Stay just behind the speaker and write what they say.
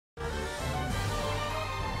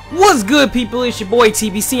What's good, people? It's your boy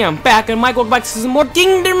TBC. I'm back on Mike. Welcome back to some more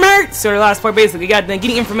Kingdom Hearts. So the last part basically got done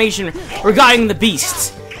getting information regarding the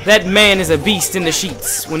beast. That man is a beast in the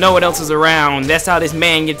sheets when no one else is around. That's how this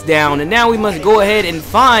man gets down. And now we must go ahead and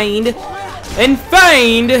find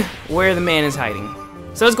where the man is hiding.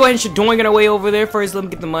 So let's go ahead and shadoing our way over there. First, let me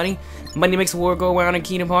get the money. Money makes the world go around in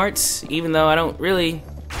Kingdom Hearts. Even though I don't really,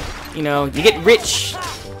 you know, you get rich.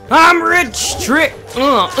 I'm rich. Trick.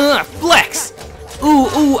 Flex.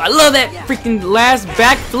 Ooh, I love that freaking last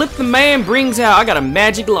backflip the man brings out. I got a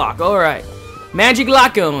magic lock. Alright. Magic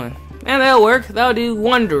lock on. And that'll work. That'll do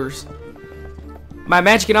wonders. My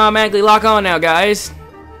magic can automatically lock on now, guys.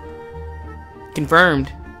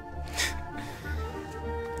 Confirmed.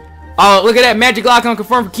 Oh, look at that magic lock on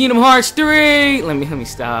confirmed for Kingdom Hearts 3. Let me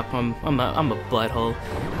stop. I'm a butthole.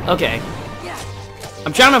 Okay.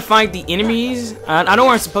 I'm trying to find the enemies. I know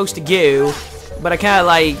where I'm supposed to go, but I kind of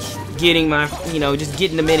like getting my, you know, just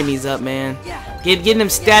getting them enemies up, man. Getting them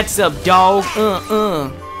stats up, dog.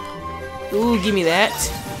 Ooh, give me that.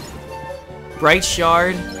 Bright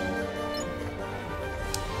shard.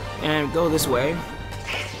 And go this way.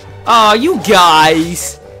 Oh, you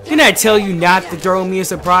guys. Didn't I tell you not to throw me a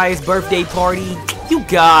surprise birthday party? You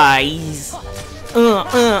guys.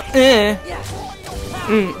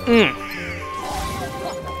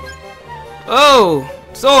 Oh,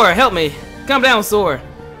 Sora, help me. Calm down, Sora.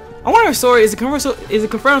 I wonder if Sora is it confirmed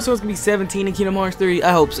Sora's gonna be 17 in Kingdom Hearts 3?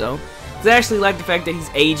 I hope so. I actually like the fact that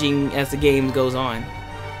he's aging as the game goes on.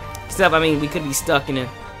 Except, I mean, we could be stuck in it.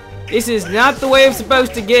 This is not the way I'm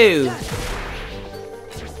supposed to go.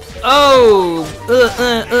 Oh,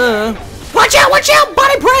 watch out,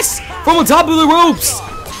 body press from the top of the ropes.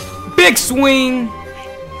 Big swing.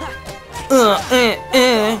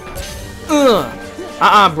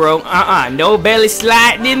 Bro. No belly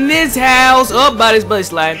sliding in this house. Oh, body's belly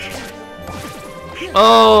slide.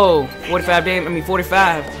 Oh, 45 damn. I mean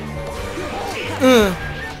 45.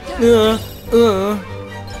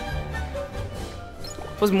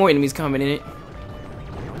 What's more enemies coming in it?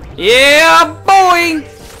 Yeah, boy.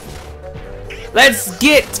 Let's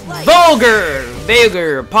get vulgar.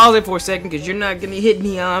 Pause it for a second, cause you're not gonna hit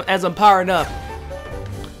me as I'm powering up.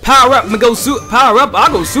 Power up, power up.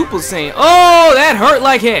 I'll go Super Saiyan. Oh, that hurt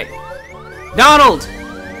like heck. Donald,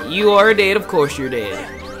 you are dead. Of course you're dead.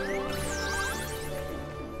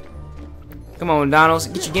 Come on, Donald,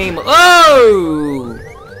 get your game. Oh!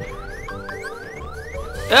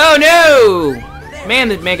 Oh no! Man,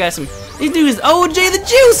 this man got some. This dude is OJ the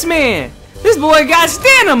Juice Man. This boy got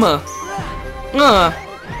stamina. Oh.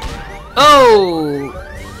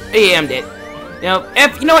 Yeah, I'm dead. Now,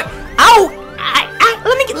 you know what?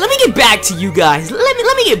 Let me get back to you guys.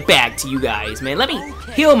 Let me get back to you guys, man. Let me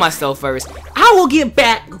heal myself first. I will get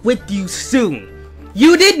back with you soon.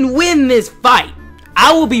 You didn't win this fight.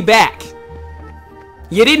 I will be back.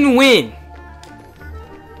 You didn't win.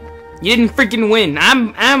 You didn't freaking win.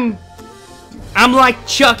 I'm like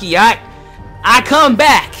Chucky. I come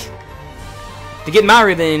back to get my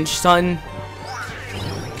revenge, son.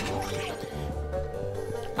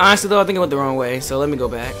 Honestly, though, I think I went the wrong way, so let me go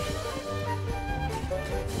back.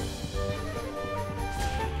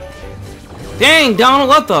 Dang, Donald,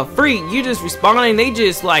 what the freak? You just responding, they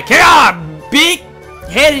just like, yeah,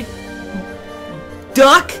 big-headed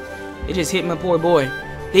duck. They just hit my poor boy.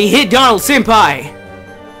 They hit Donald Senpai.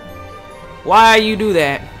 Why you do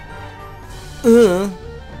that?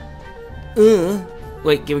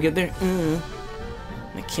 Wait, can we get there?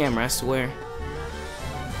 My camera, I swear.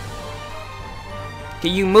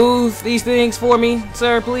 Can you move these things for me,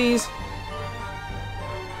 sir, please?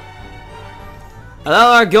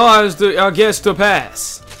 Allow our guests to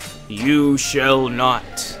pass. You shall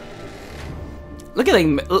not. Look at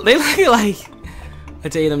them. They look like I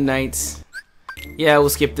tell you, them knights. Yeah, we'll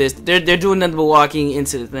skip this. They're doing nothing but walking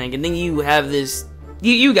into the thing, and then you have this.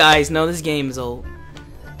 You guys know this game is old.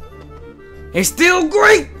 It's still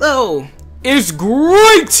great though. It's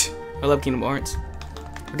great. I love Kingdom Hearts.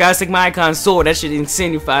 I gotta stick my icon sword. That should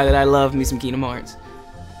insinuate that I love me some Kingdom Hearts.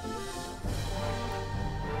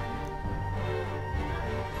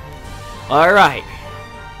 Alright.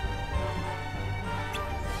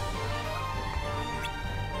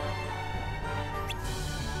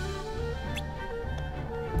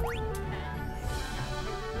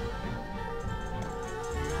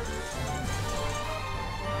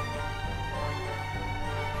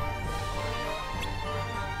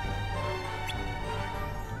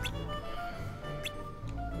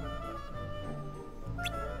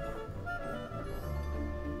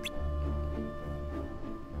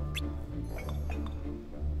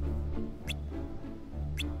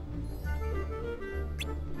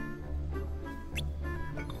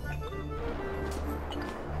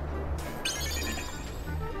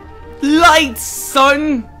 right,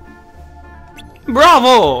 son.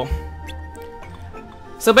 Bravo.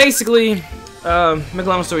 So basically, make a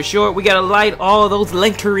long story short, we gotta light all those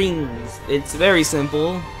lanterns. It's very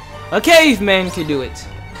simple. A caveman could do it.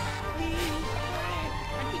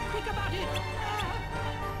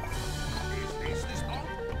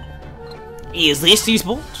 Is this the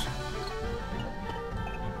sport?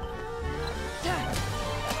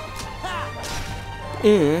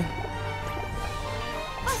 I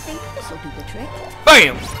think this'll do the trick.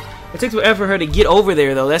 Bam! It takes forever for her to get over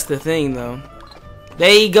there, though. That's the thing, though.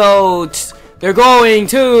 They go. They're going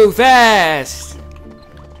too fast.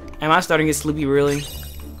 Am I starting to get sleepy? Really?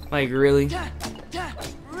 Like really?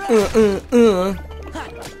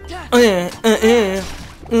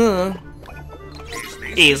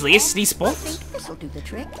 Is this the spot? I think this'll do the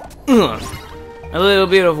trick. A little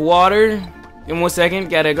bit of water. In 1 second,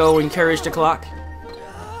 gotta go encourage the clock.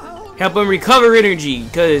 Help him recover energy,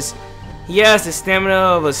 cause he has the stamina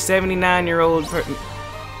of a 79-year-old person.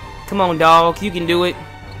 Come on, dog, you can do it.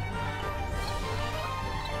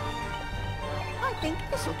 I think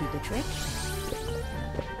this'll do the trick.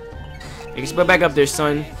 You can put back up there,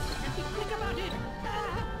 son.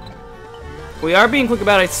 We are being quick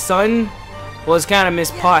about it, son. Well, it's kind of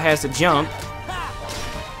Miss Pot has to jump.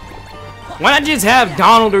 Why not just have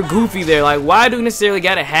Donald or Goofy there? Like, why do we necessarily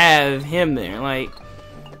gotta have him there? Like,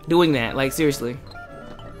 doing that. Like, seriously.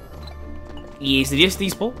 Yes, just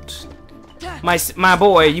these bolts. My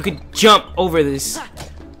boy, you could jump over this.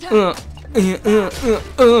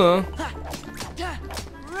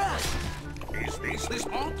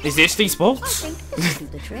 Is this these bolts? I think this'll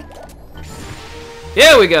do the trick.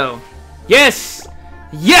 There we go. Yes!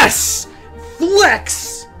 Yes!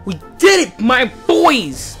 Flex! We did it, my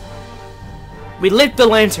boys! We lit the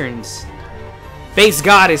lanterns. Base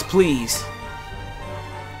God is pleased.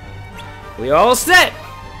 We all set.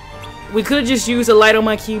 We could just use a light on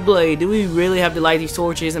my keyblade. Do we really have to light these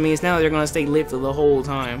torches? I mean, it's now they're gonna stay lit for the whole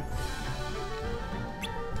time.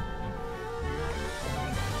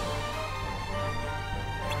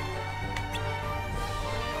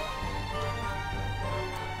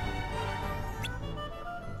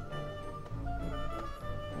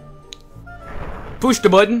 Push the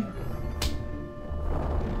button.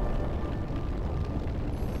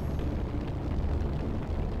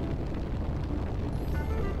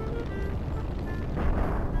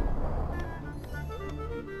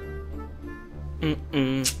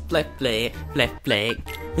 Left flag, left flag.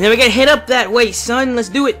 And then we gotta head up that way, son. Let's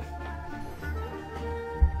do it.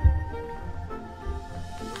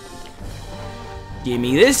 Give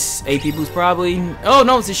me this. AP boost probably. Oh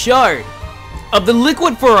no, it's a shard of the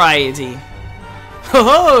liquid variety. Ho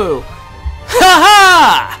ho! Ha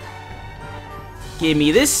ha! Give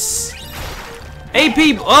me this.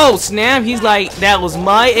 AP. Oh snap! He's like, that was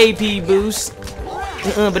my AP boost.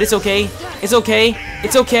 But it's okay. It's okay.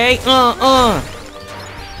 It's okay.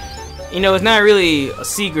 You know, it's not really a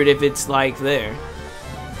secret if it's like there.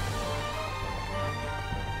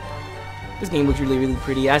 This game looks really, really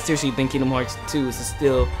pretty. I seriously think Kingdom Hearts 2 is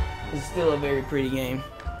still a very pretty game.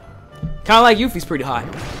 Kind of like Yuffie's pretty hot.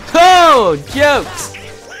 Oh, jokes!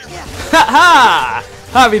 Ha ha!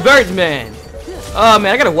 Harvey Birdman. Oh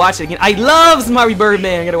man, I gotta watch it again. I love some Harvey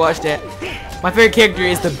Birdman. I gotta watch that. My favorite character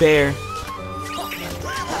is the bear.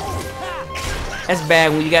 That's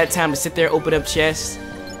bad when you got time to sit there, open up chests.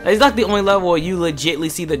 It's like the only level where you legitly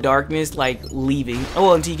see the darkness like leaving. Oh,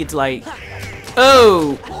 well, until you get to like,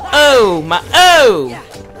 oh, my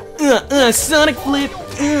Sonic flip,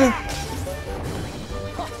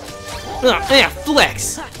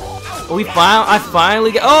 flex. Oh, I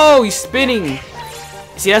finally got. Oh, he's spinning.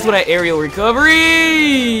 See, that's where that aerial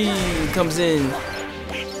recovery comes in.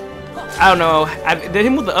 I don't know. Did I hit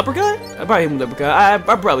him with the uppercut? I probably hit him with the uppercut. I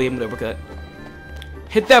probably hit him with the uppercut.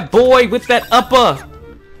 Hit that boy with that upper.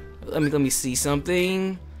 Let me see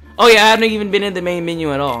something. Oh yeah, I haven't even been in the main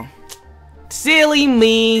menu at all. Silly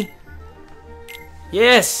me.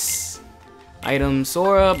 Yes. Item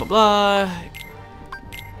Sora, blah blah.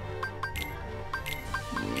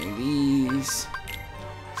 These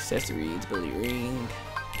accessories, ability ring.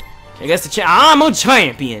 I guess I'm a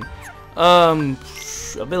champion.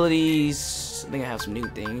 Abilities. I think I have some new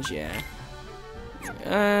things. Yeah.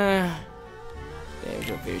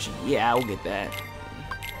 Damage vision. Yeah, I'll get that.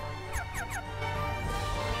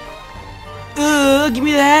 Give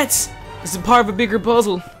me that! This is part of a bigger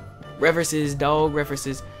puzzle. References, dog,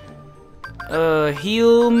 references.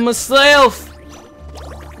 Heal myself!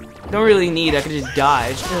 Don't really need it, I could just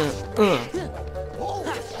dodge.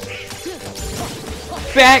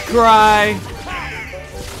 Bat cry!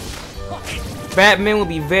 Batman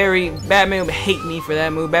would hate me for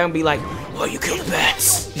that move. Batman would be like, Why you kill the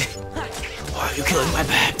bats? Why are you killing my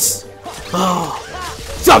bats? Oh,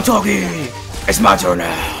 stop talking! It's my turn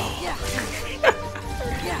now.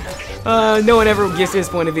 No one ever gets to this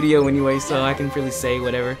point in the video anyway, so I can really say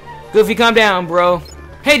whatever. Goofy, calm down, bro.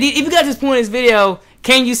 Hey, if you got to this point in this video,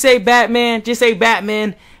 can you say Batman? Just say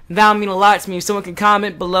Batman. That would mean a lot to me. If someone can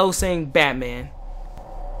comment below saying Batman.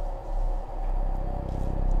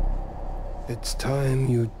 It's time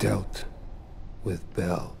you dealt with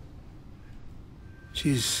Belle.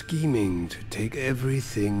 She's scheming to take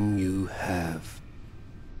everything you have.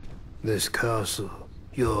 This castle,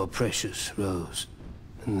 your precious Rose,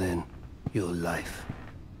 and then your life.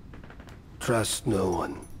 Trust no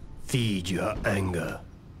one. Feed your anger.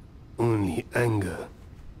 Only anger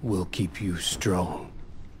will keep you strong.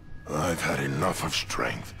 I've had enough of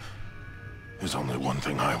strength. There's only one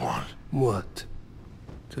thing I want. What?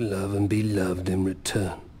 To love and be loved in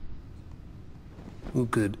return. Who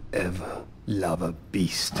could ever love a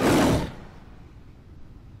beast?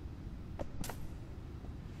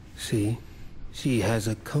 See? She has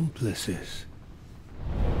accomplices.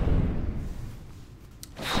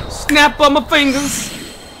 Snap on my fingers.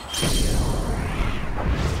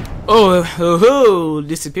 Oh,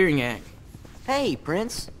 disappearing act. Hey,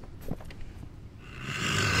 Prince.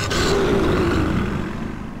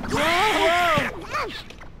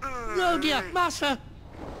 Oh dear, Master.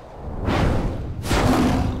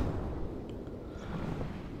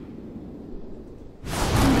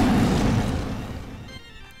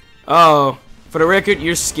 Oh, for the record,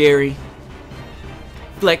 you're scary.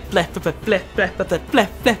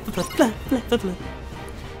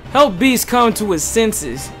 Help Beast come to his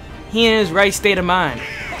senses. He in his right state of mind.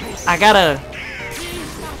 I gotta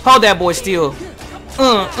hold that boy still.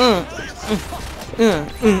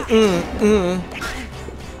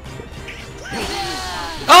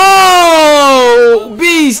 Oh,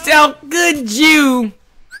 Beast! How could you?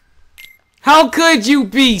 How could you,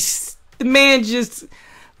 Beast? The man just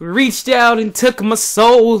reached out and took my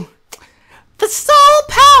soul. The soul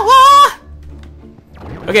power!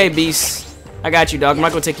 Okay, Beast. I got you, dog. I'm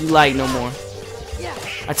not gonna take you light no more.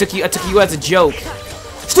 I took you as a joke.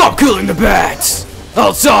 Stop killing the bats!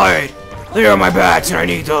 Outside! They are my bats and I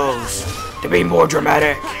need those to be more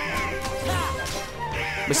dramatic.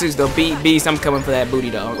 But seriously though, Beast, I'm coming for that booty,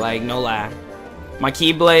 dog. Like, no lie. My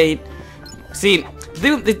Keyblade. See,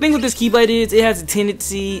 the thing with this Keyblade is it has a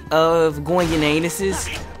tendency of going in anuses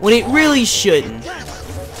when it really shouldn't.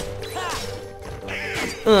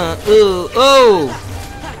 Oh.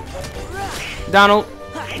 Donald,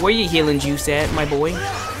 where you healing juice at, my boy?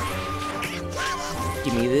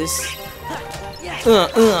 Give me this.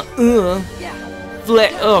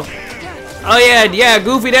 Oh yeah,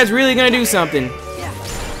 Goofy, that's really gonna do something.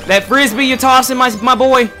 That frisbee you're tossing, my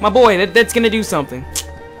boy, that's gonna do something.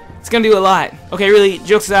 It's gonna do a lot. Okay, really,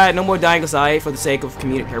 jokes aside, no more dying aside for the sake of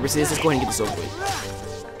comedic purposes. Let's go ahead and get this over with.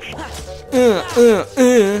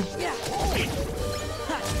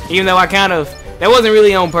 Even though that wasn't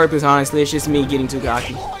really on purpose, honestly. It's just me getting too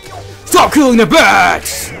cocky. Stop killing the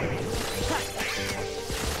bats!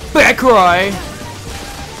 Bat cry.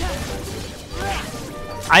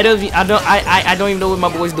 I don't even know what my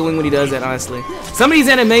boy's doing when he does that, honestly. Some of these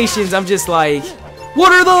animations, I'm just like,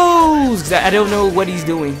 what are those? 'Cause I don't know what he's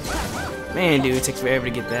doing. Man, dude, it takes forever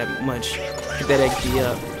to get that XP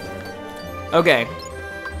up. Okay.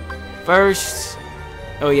 First,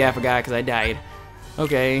 oh yeah, I forgot because I died.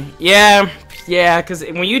 Okay, yeah, because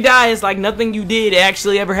when you die, it's like nothing you did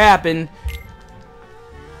actually ever happened.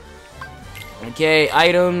 Okay,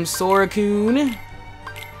 items, Sora-kun.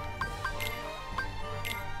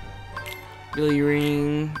 Billy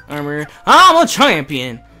ring, armor. I'm a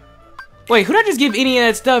champion! Wait, who'd I just give any of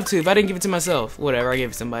that stuff to if I didn't give it to myself? Whatever, I gave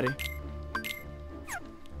it to somebody.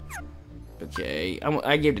 Okay,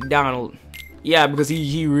 I gave it to Donald. Yeah, because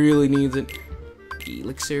he really needs it.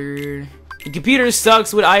 Elixir. The computer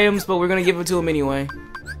sucks with items, but we're gonna give it to him anyway.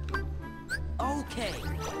 Okay.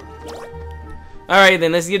 Alright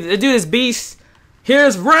then, let's do this, Beast.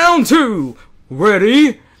 Here's round 2.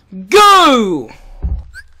 Ready, go!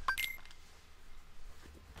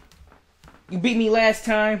 You beat me last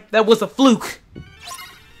time. That was a fluke.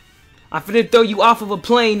 I finna throw you off of a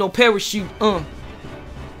plane, no parachute.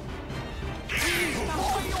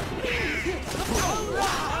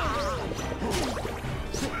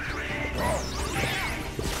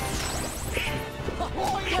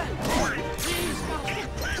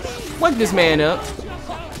 Wake this man up.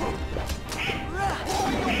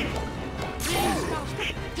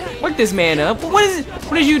 Wake this man up. What is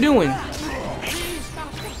you doing?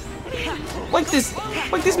 Wake this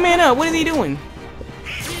man up. What is he doing?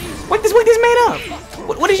 Wake this man up.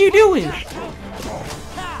 What is you doing?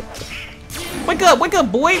 Wake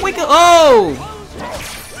up, boy. Wake up. Oh!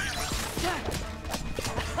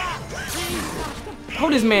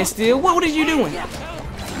 Hold this man still. What are you doing?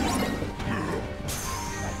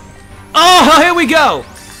 Oh, here we go.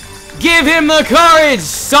 Give him the courage,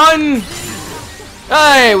 son.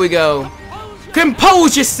 There we go.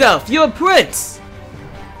 Compose yourself. You're a prince.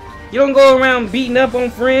 You don't go around beating up on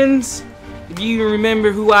friends. If you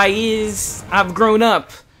remember who I is, I've grown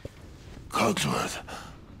up. Cogsworth,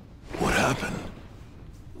 what happened?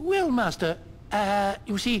 Well, Master,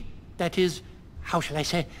 you see, that is, how shall I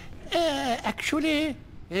say, actually,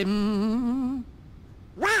 Well,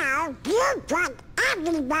 you put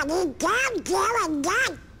everybody down there in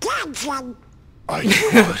that dungeon. I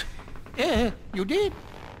did what? you did.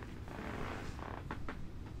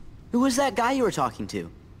 Who was that guy you were talking to?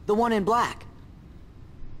 The one in black?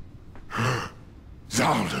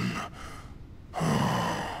 Zaldin.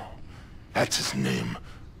 That's his name.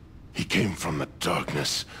 He came from the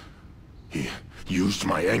darkness. He used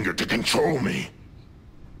my anger to control me.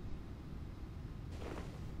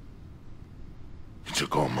 He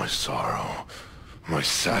took all my sorrow, my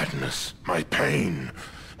sadness, my pain,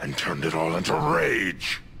 and turned it all into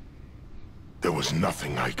rage. There was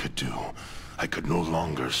nothing I could do. I could no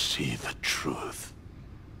longer see the truth.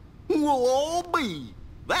 Well, I'll be.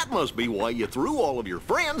 That must be why you threw all of your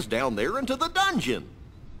friends down there into the dungeon.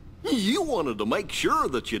 You wanted to make sure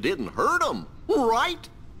that you didn't hurt them, right?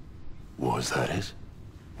 Was that it?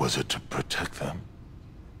 Was it to protect them?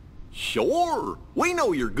 Sure. We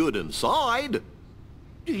know you're good inside.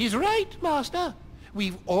 He's right, Master.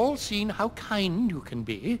 We've all seen how kind you can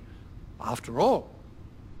be. After all,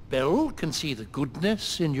 Belle can see the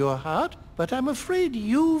goodness in your heart, but I'm afraid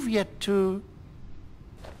you've yet to...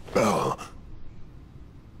 Belle.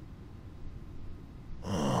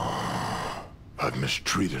 Oh, I've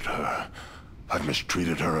mistreated her. I've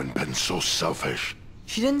mistreated her and been so selfish.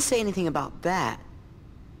 She didn't say anything about that.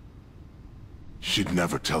 She'd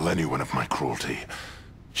never tell anyone of my cruelty.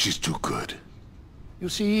 She's too good. You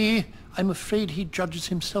see, I'm afraid he judges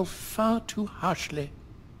himself far too harshly.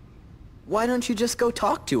 Why don't you just go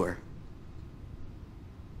talk to her?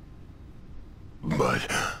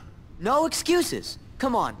 But... No excuses.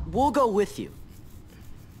 Come on, we'll go with you.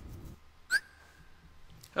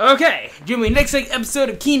 Okay, join me next episode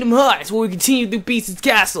of Kingdom Hearts, where we continue through Beast's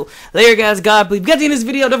Castle. Later, guys, God, please. If you got to the end of this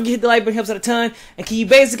video, don't forget to hit the like button, helps out a ton. And can you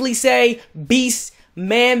basically say Beast,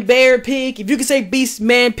 Man, Bear, Pig? If you can say Beast,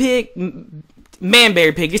 Man, Pig, Man,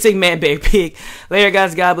 Bear, Pig, you say Man, Bear, Pig. Later,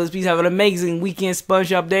 guys, God bless. Please have an amazing weekend,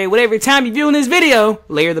 SpongeBob day. Whatever time you're viewing this video,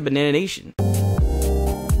 later the Banana Nation.